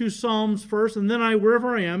one or two Psalms first, and then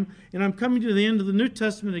wherever I am, and I'm coming to the end of the New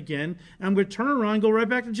Testament again, and I'm going to turn around and go right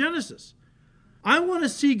back to Genesis. I want to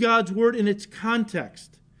see God's Word in its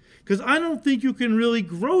context. Because I don't think you can really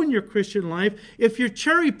grow in your Christian life if you're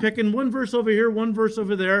cherry picking one verse over here, one verse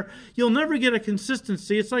over there. You'll never get a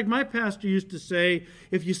consistency. It's like my pastor used to say,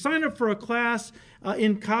 if you sign up for a class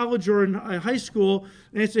in college or in high school,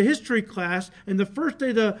 and it's a history class, and the first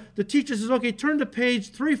day the teacher says, okay, turn to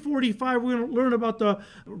page 345, we're going to learn about the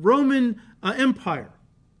Roman Empire.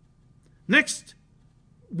 Next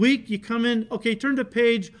week you come in, okay, turn to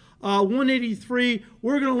page 183,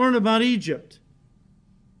 we're going to learn about Egypt.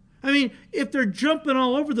 I mean, if they're jumping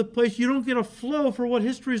all over the place, you don't get a flow for what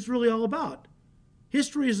history is really all about.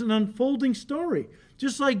 History is an unfolding story,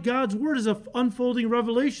 just like God's Word is an unfolding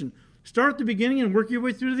revelation. Start at the beginning and work your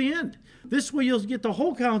way through to the end. This way you'll get the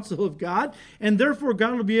whole counsel of God, and therefore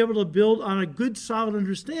God will be able to build on a good, solid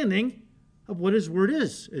understanding of what His Word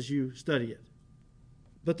is as you study it.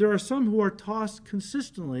 But there are some who are tossed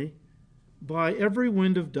consistently by every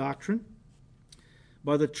wind of doctrine,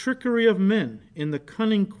 by the trickery of men in the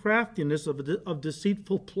cunning craftiness of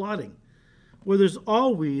deceitful plotting, where there's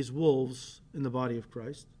always wolves in the body of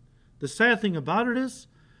Christ. The sad thing about it is,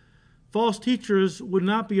 false teachers would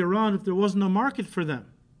not be around if there wasn't a market for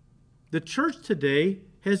them. The church today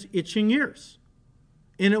has itching ears,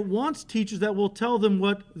 and it wants teachers that will tell them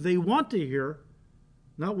what they want to hear,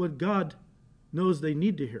 not what God knows they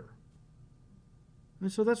need to hear.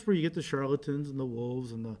 And so that's where you get the charlatans and the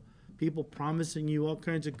wolves and the people promising you all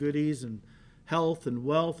kinds of goodies and health and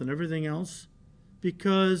wealth and everything else,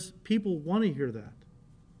 because people want to hear that.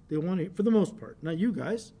 They want to, for the most part, not you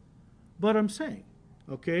guys, but I'm saying,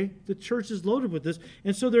 okay, the church is loaded with this,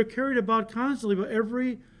 and so they're carried about constantly by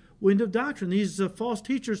every wind of doctrine. These false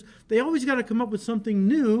teachers, they always got to come up with something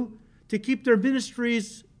new to keep their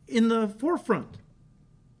ministries in the forefront.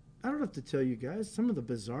 I don't have to tell you guys some of the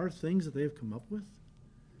bizarre things that they've come up with.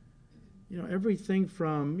 You know, everything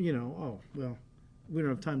from, we don't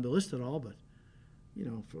have time to list it all, but,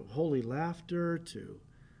 from holy laughter to,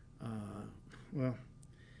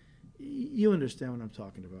 you understand what I'm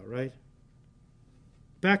talking about, right?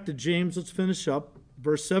 Back to James, let's finish up.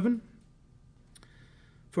 Verse 7.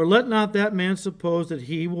 For let not that man suppose that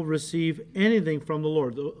he will receive anything from the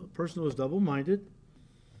Lord. The person who is double-minded.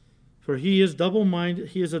 For he is double-minded.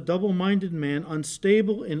 He is a double-minded man,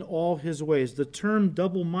 unstable in all his ways. The term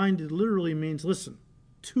double-minded literally means, listen,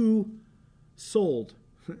 two-souled.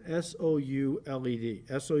 S-O-U-L-E-D.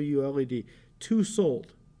 S-O-U-L-E-D.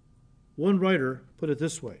 Two-souled. One writer put it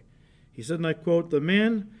this way. He said, and I quote, the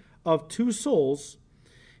man of two souls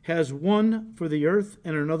has one for the earth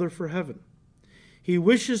and another for heaven. He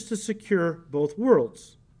wishes to secure both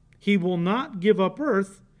worlds. He will not give up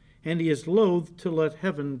earth, and he is loath to let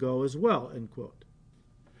heaven go as well, end quote.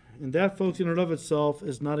 And that, folks, in and of itself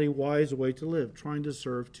is not a wise way to live, trying to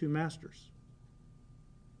serve two masters.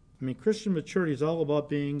 I mean, Christian maturity is all about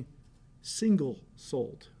being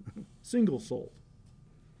single-souled. Single-souled.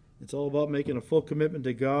 It's all about making a full commitment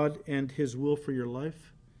to God and His will for your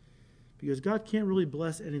life, because God can't really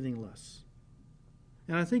bless anything less.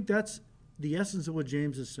 And I think that's the essence of what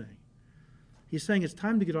James is saying. He's saying it's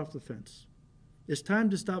time to get off the fence. It's time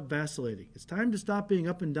to stop vacillating. It's time to stop being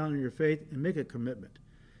up and down in your faith and make a commitment.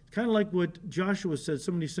 It's kind of like what Joshua said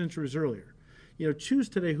so many centuries earlier. choose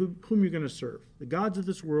today whom you're going to serve, the gods of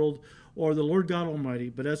this world or the Lord God Almighty.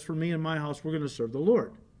 But as for me and my house, we're going to serve the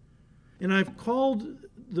Lord. And I've called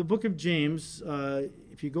the book of James,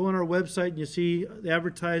 if you go on our website and you see they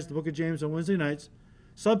advertise the book of James on Wednesday nights,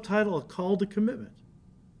 subtitle, A Call to Commitment.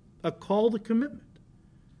 A call to commitment.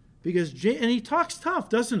 And he talks tough,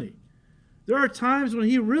 doesn't he? There are times when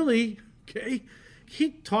he really, he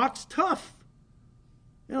talks tough.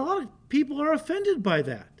 And a lot of people are offended by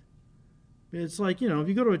that. It's like, if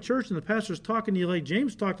you go to a church and the pastor's talking to you like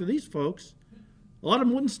James talked to these folks, a lot of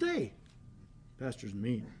them wouldn't stay. Pastor's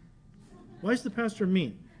mean. Why is the pastor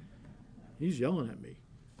mean? He's yelling at me.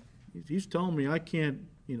 He's telling me I can't,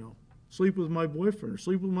 sleep with my boyfriend or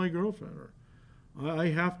sleep with my girlfriend, or I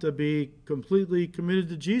have to be completely committed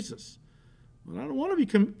to Jesus. Well, I don't want to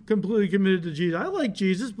be completely committed to Jesus. I like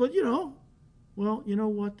Jesus, but, well, you know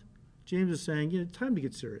what? James is saying, it's time to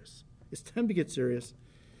get serious. It's time to get serious.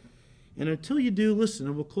 And until you do, listen,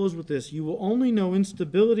 and we'll close with this, you will only know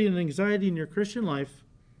instability and anxiety in your Christian life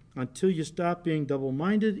until you stop being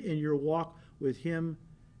double-minded in your walk with him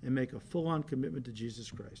and make a full-on commitment to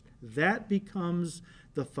Jesus Christ. That becomes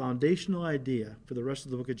the foundational idea for the rest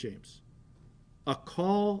of the book of James. A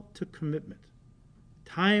call to commitment.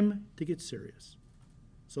 Time to get serious.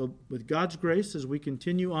 So with God's grace, as we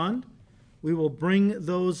continue on, we will bring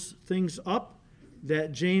those things up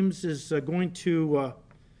that James is going to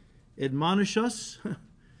admonish us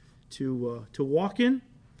to walk in.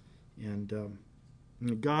 And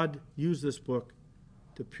God used this book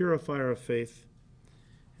to purify our faith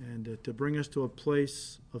and to bring us to a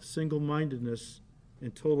place of single-mindedness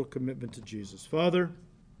and total commitment to Jesus. Father,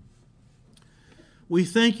 we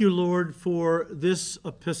thank you, Lord, for this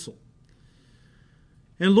epistle.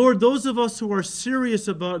 And Lord, those of us who are serious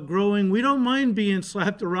about growing, we don't mind being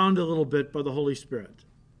slapped around a little bit by the Holy Spirit.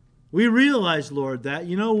 We realize, Lord, that,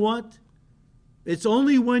 you know what? It's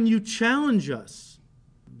only when you challenge us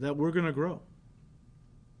that we're going to grow.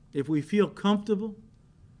 If we feel comfortable,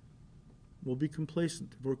 we'll be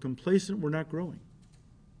complacent. If we're complacent, we're not growing.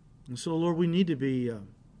 And so, Lord, we need to be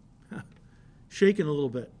shaken a little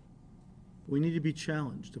bit. We need to be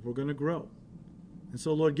challenged if we're going to grow. And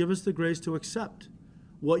so, Lord, give us the grace to accept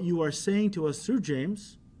what you are saying to us through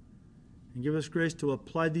James, and give us grace to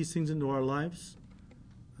apply these things into our lives,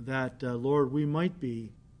 that, Lord, we might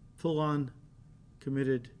be full-on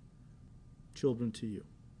committed children to you.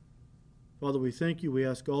 Father, we thank you. We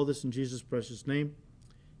ask all this in Jesus' precious name.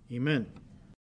 Amen.